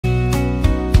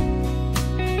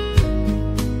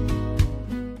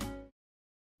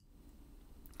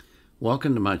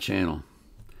Welcome to my channel.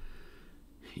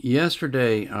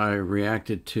 Yesterday I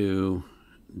reacted to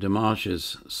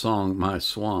Dimash's song My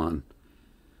Swan,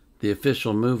 the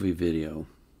official movie video,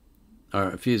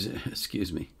 or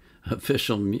excuse me,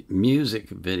 official music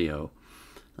video.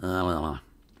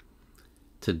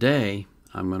 Today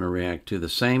I'm going to react to the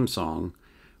same song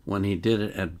when he did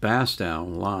it at Bastau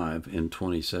live in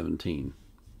 2017.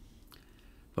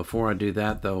 Before I do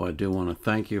that though, I do want to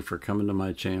thank you for coming to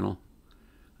my channel.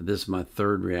 This is my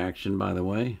third reaction, by the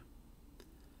way,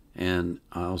 and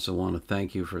I also want to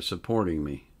thank you for supporting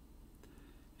me.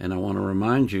 And I want to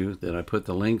remind you that I put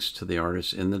the links to the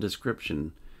artists in the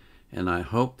description, and I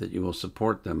hope that you will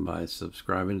support them by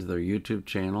subscribing to their YouTube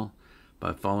channel,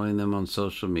 by following them on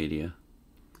social media,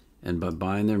 and by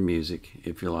buying their music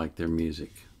if you like their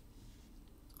music.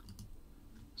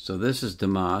 So this is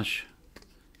Dimash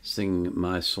singing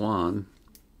My Swan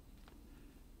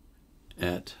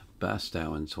at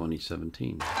Bastau in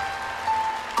 2017.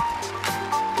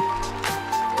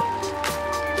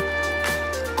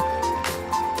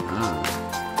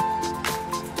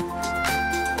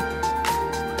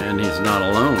 And he's not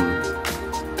alone.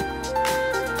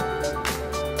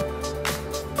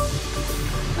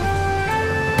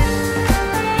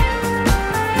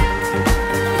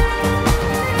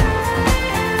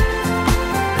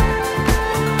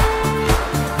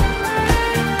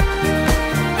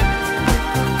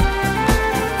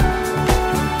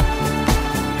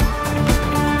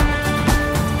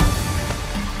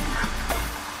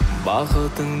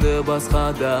 Бақытыңды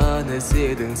басқадан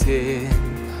іздедің сен,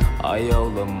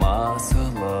 аяулым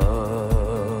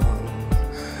асылым.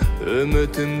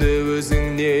 Үмітімді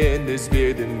өзіңнен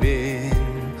үзбедім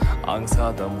мен,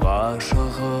 аңсадым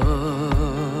ғашығым.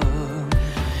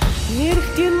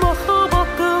 Неліктен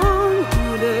махаббаттың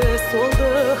гүлі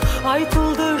солды,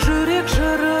 айтылды жүрек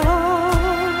жыры.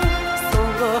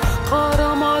 Соңғы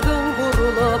қарамадың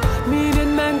бұрылып, менен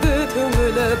мәңгі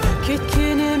түңіліп,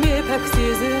 кеткеніме пәк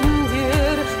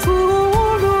сезімдер сұлу.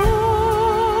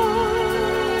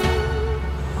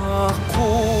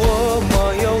 Аққуым,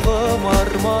 аяулым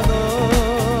арманым,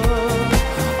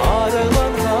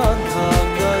 арайланған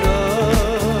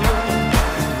таңдарым.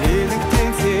 Неліктен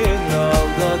сен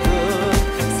алдадың,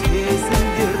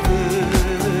 сезімдер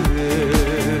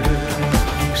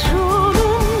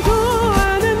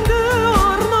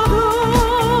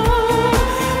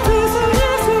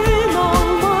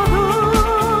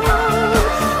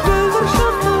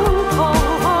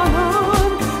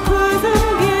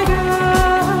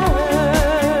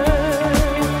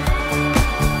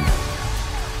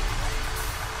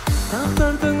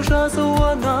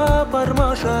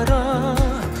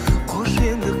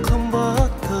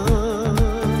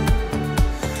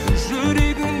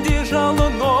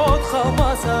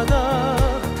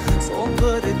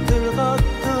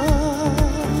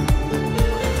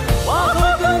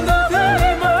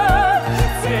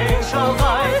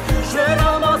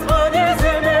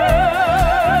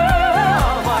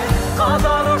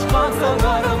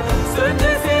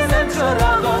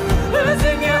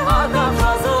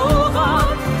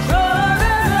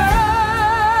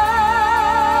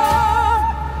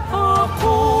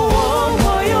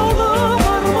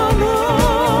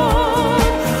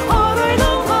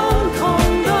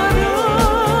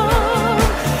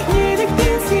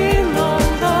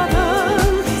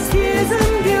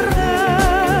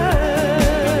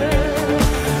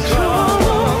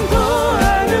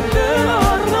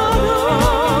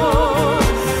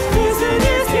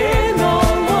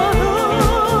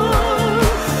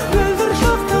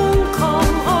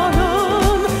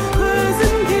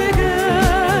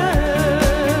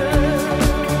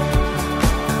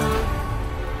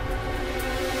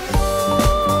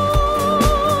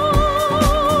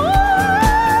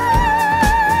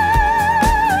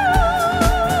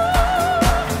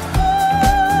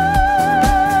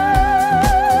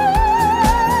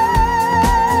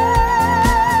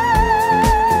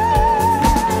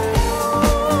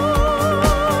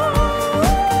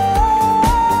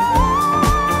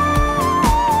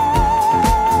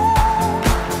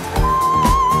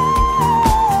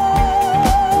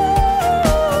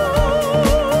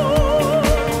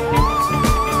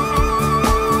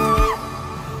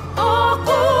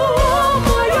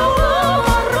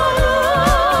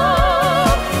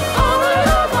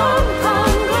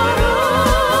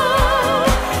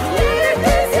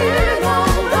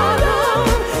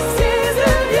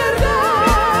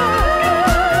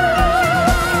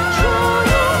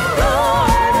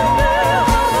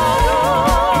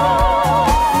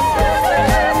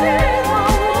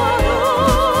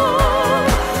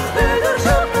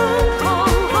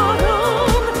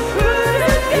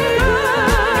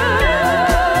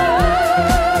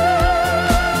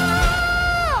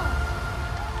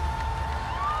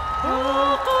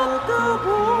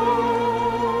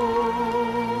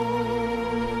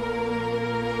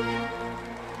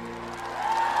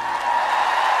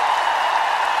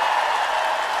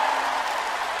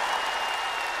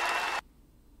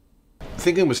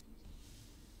think it was.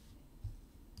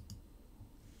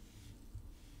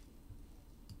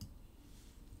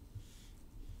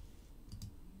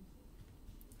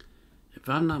 If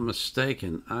I'm not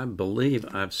mistaken, I believe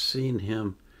I've seen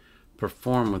him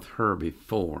perform with her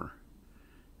before,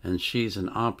 and she's an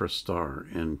opera star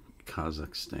in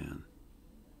Kazakhstan.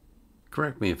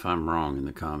 Correct me if I'm wrong in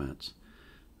the comments.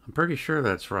 I'm pretty sure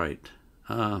that's right.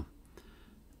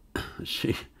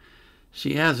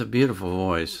 She has a beautiful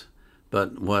voice,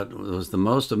 but what was the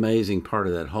most amazing part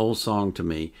of that whole song to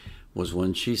me was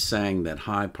when she sang that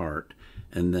high part,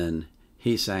 and then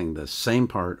he sang the same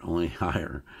part, only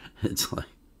higher. It's like,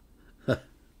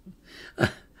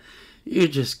 you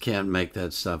just can't make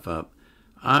that stuff up.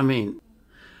 I mean,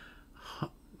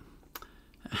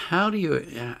 how do you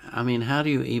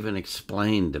even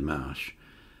explain Dimash?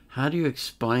 How do you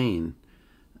explain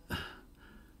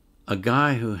a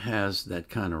guy who has that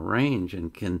kind of range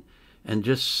and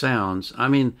just sounds, I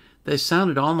mean, they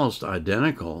sounded almost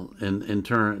identical in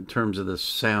terms of the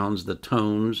sounds, the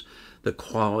tones, the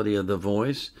quality of the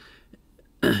voice.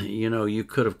 You know, you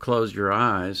could have closed your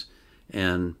eyes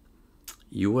and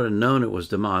you would have known it was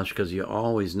Dimash, because you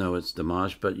always know it's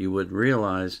Dimash, but you would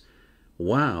realize,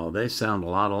 wow, they sound a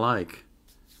lot alike.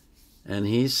 And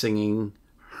he's singing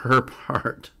her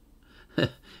part.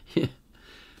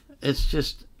 It's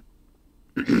just,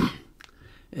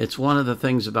 it's one of the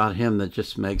things about him that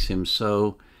just makes him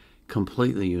so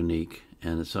completely unique,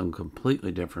 and it's so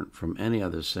completely different from any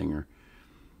other singer.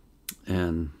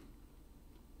 And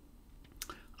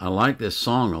I like this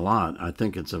song a lot. I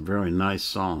think it's a very nice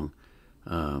song.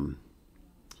 And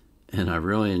I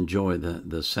really enjoy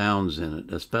the sounds in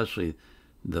it, especially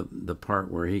the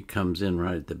part where he comes in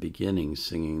right at the beginning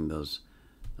singing those,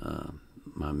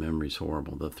 my memory's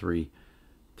horrible, the three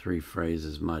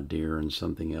phrases, my dear and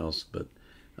something else. But,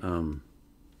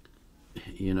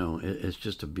 you know, it's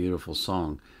just a beautiful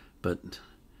song. But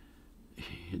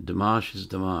Dimash is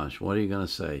Dimash. What are you going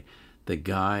to say? The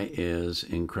guy is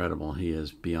incredible. He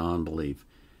is beyond belief.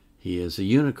 He is a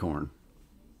unicorn,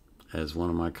 as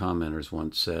one of my commenters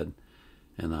once said,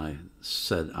 and I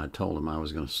told him I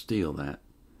was going to steal that.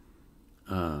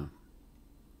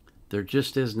 There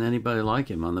just isn't anybody like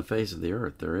him on the face of the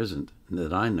earth. There isn't,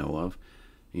 that I know of.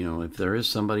 You know, if there is,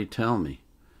 somebody tell me.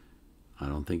 I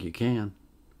don't think you can,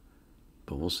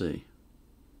 but we'll see.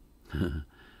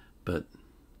 But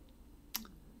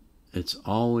it's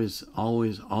always,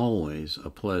 always, always a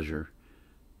pleasure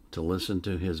to listen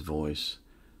to his voice,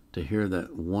 to hear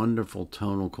that wonderful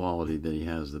tonal quality that he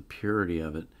has, the purity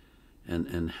of it,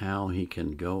 and how he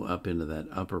can go up into that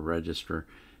upper register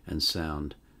and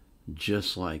sound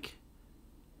just like,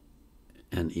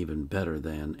 and even better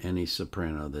than, any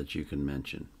soprano that you can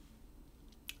mention.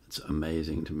 It's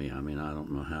amazing to me. I mean, I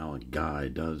don't know how a guy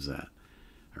does that.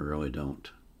 I really don't.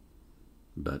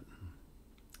 But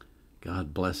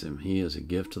God bless him. He is a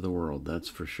gift to the world, that's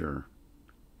for sure.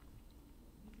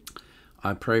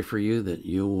 I pray for you that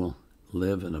you will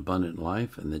live an abundant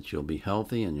life and that you'll be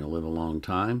healthy and you'll live a long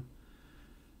time.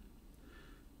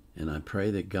 And I pray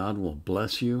that God will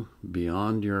bless you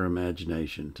beyond your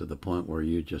imagination, to the point where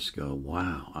you just go,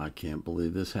 wow, I can't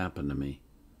believe this happened to me.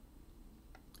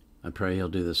 I pray he'll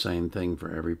do the same thing for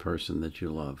every person that you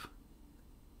love.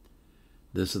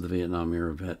 This is the Vietnam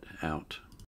Era Vet out.